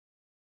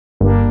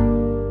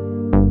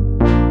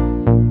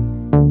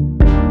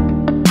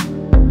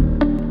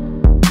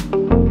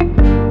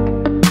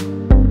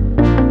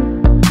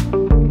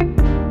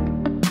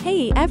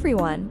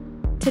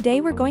everyone.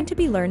 Today we're going to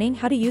be learning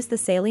how to use the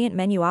Salient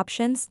menu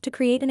options to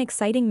create an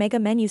exciting mega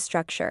menu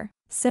structure,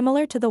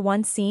 similar to the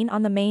one seen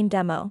on the main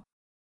demo.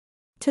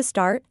 To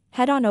start,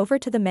 head on over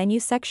to the menu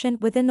section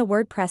within the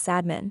WordPress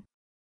admin.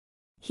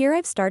 Here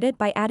I've started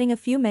by adding a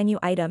few menu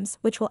items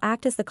which will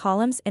act as the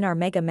columns in our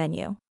mega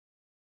menu.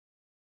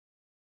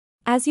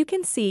 As you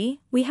can see,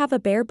 we have a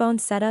bare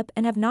bones setup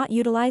and have not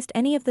utilized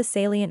any of the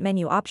Salient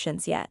menu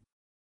options yet.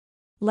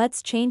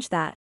 Let's change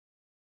that.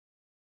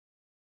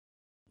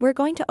 We're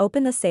going to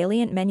open the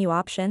Salient menu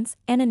options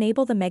and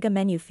enable the mega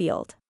menu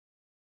field.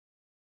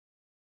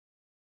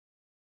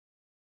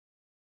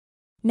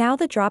 Now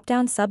the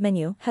drop-down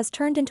submenu has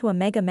turned into a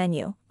mega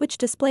menu, which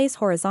displays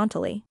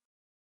horizontally.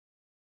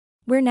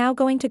 We're now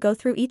going to go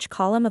through each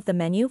column of the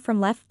menu from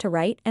left to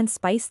right and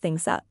spice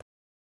things up.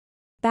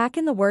 Back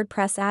in the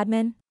WordPress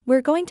admin,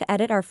 we're going to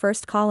edit our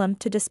first column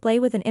to display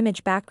with an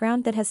image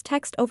background that has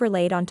text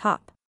overlaid on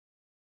top.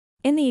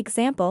 In the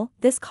example,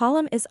 this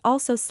column is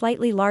also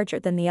slightly larger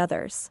than the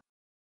others.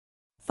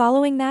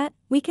 Following that,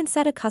 we can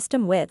set a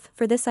custom width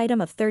for this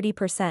item of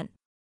 30%.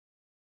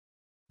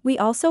 We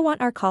also want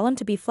our column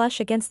to be flush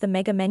against the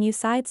mega menu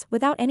sides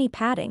without any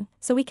padding,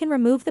 so we can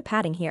remove the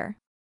padding here.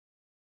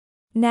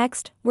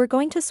 Next, we're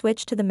going to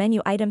switch to the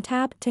Menu Item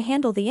tab to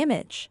handle the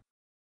image.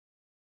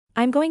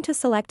 I'm going to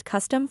select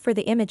Custom for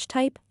the image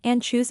type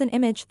and choose an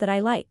image that I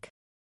like.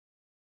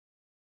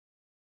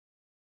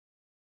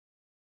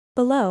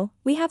 Below,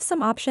 we have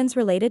some options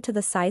related to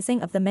the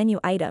sizing of the menu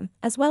item,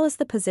 as well as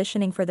the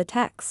positioning for the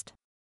text.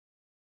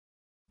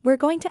 We're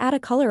going to add a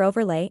color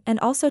overlay and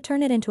also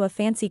turn it into a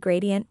fancy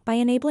gradient by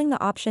enabling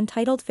the option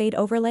titled Fade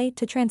Overlay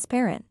to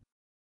Transparent.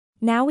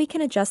 Now we can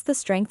adjust the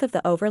strength of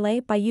the overlay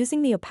by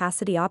using the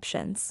opacity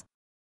options.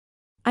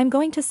 I'm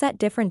going to set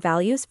different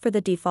values for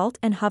the default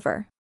and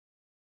hover.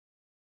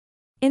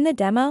 In the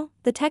demo,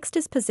 the text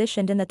is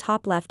positioned in the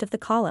top left of the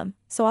column,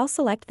 so I'll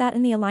select that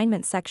in the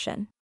alignment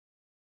section.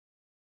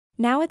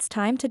 Now it's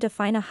time to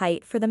define a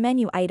height for the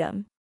menu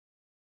item.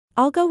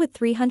 I'll go with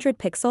 300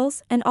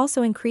 pixels and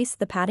also increase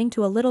the padding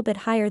to a little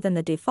bit higher than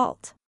the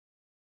default.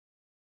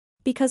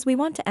 Because we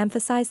want to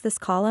emphasize this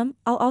column,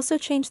 I'll also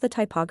change the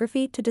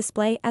typography to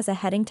display as a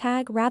heading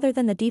tag rather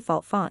than the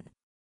default font.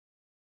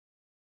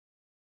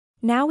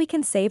 Now we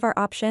can save our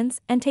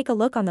options and take a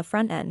look on the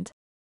front end.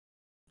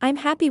 I'm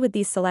happy with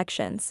these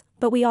selections,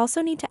 but we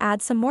also need to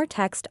add some more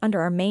text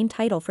under our main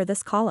title for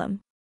this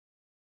column.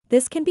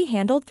 This can be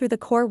handled through the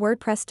core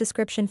WordPress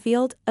description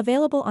field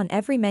available on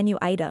every menu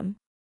item.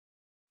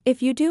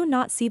 If you do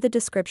not see the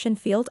description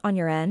field on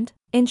your end,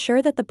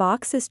 ensure that the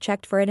box is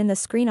checked for it in the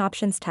Screen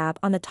Options tab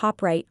on the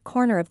top right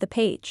corner of the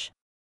page.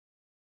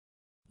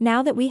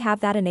 Now that we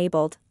have that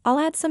enabled, I'll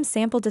add some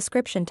sample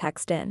description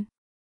text in.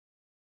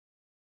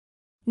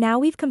 Now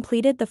we've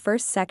completed the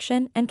first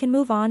section and can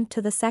move on to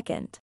the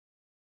second.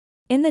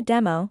 In the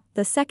demo,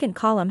 the second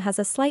column has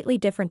a slightly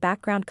different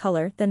background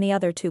color than the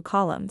other two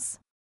columns.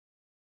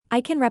 I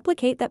can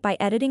replicate that by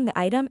editing the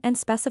item and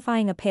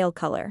specifying a pale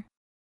color.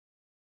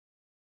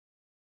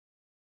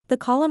 The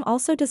column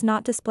also does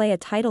not display a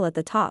title at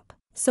the top,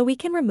 so we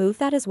can remove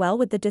that as well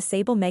with the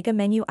Disable Mega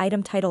Menu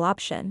Item Title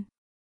option.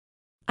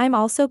 I'm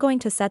also going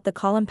to set the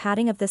column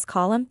padding of this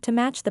column to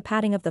match the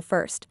padding of the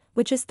first,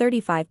 which is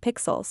 35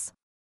 pixels.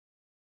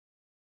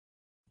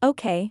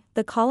 Okay,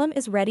 the column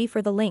is ready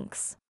for the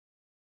links.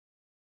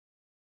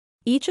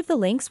 Each of the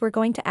links we're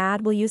going to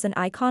add will use an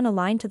icon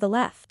aligned to the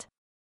left.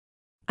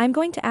 I'm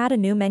going to add a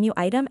new menu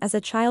item as a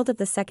child of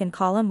the second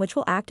column, which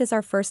will act as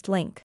our first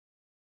link.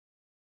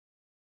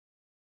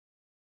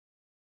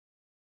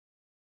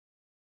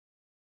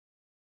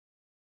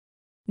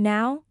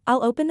 Now,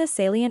 I'll open the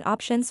Salient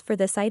options for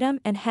this item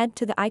and head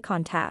to the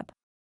Icon tab.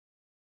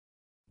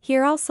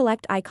 Here I'll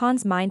select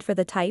Icons Mined for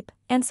the type,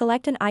 and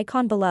select an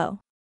icon below.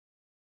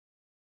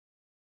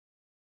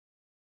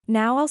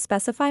 Now I'll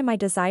specify my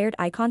desired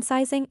icon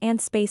sizing and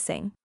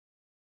spacing.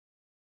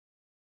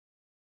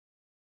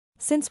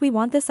 Since we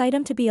want this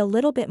item to be a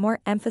little bit more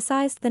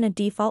emphasized than a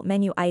default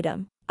menu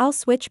item, I'll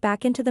switch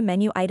back into the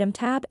Menu Item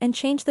tab and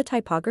change the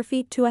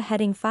typography to a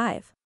heading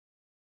 5.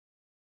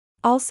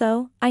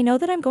 Also, I know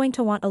that I'm going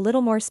to want a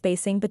little more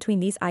spacing between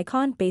these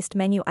icon-based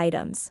menu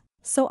items,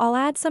 so I'll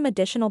add some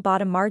additional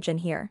bottom margin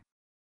here.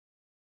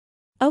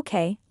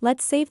 Okay,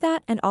 let's save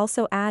that and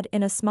also add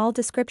in a small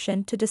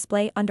description to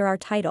display under our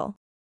title.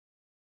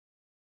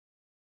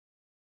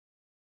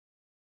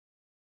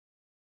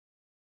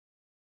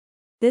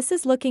 This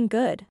is looking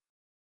good.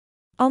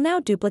 I'll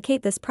now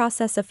duplicate this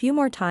process a few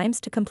more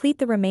times to complete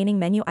the remaining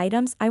menu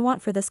items I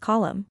want for this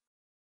column.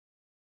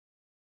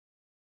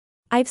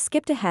 I've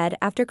skipped ahead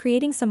after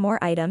creating some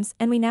more items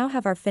and we now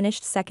have our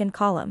finished second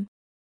column.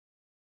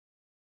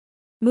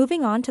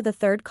 Moving on to the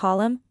third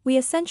column, we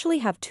essentially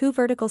have two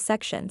vertical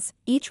sections,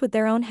 each with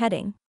their own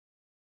heading.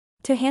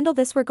 To handle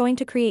this, we're going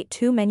to create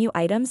two menu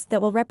items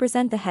that will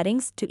represent the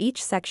headings to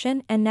each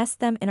section and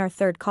nest them in our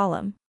third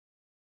column.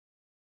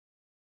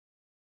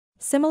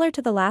 Similar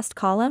to the last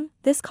column,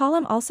 this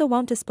column also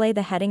won't display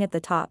the heading at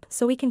the top,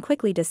 so we can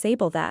quickly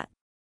disable that.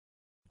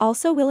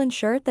 Also, we'll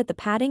ensure that the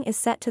padding is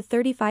set to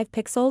 35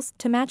 pixels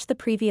to match the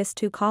previous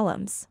 2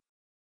 columns.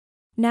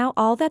 Now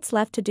all that's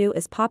left to do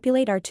is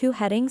populate our 2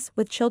 headings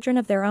with children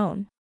of their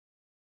own.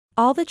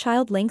 All the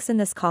child links in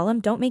this column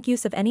don't make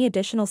use of any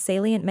additional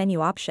Salient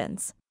menu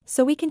options,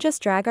 so we can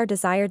just drag our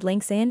desired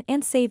links in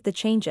and save the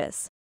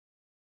changes.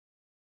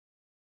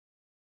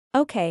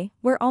 Okay,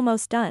 we're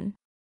almost done.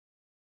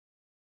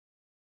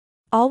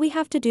 All we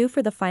have to do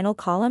for the final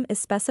column is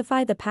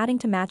specify the padding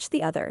to match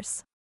the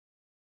others.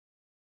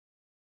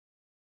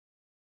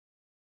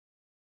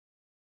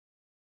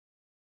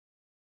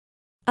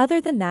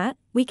 Other than that,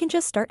 we can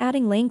just start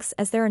adding links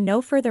as there are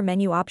no further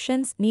menu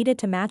options needed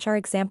to match our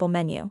example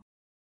menu.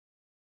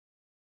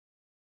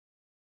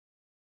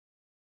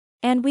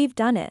 And we've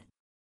done it.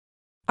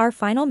 Our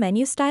final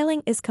menu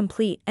styling is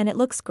complete and it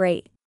looks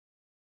great.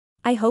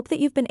 I hope that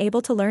you've been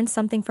able to learn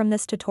something from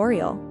this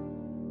tutorial.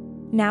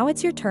 Now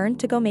it's your turn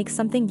to go make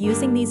something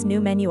using these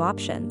new menu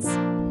options.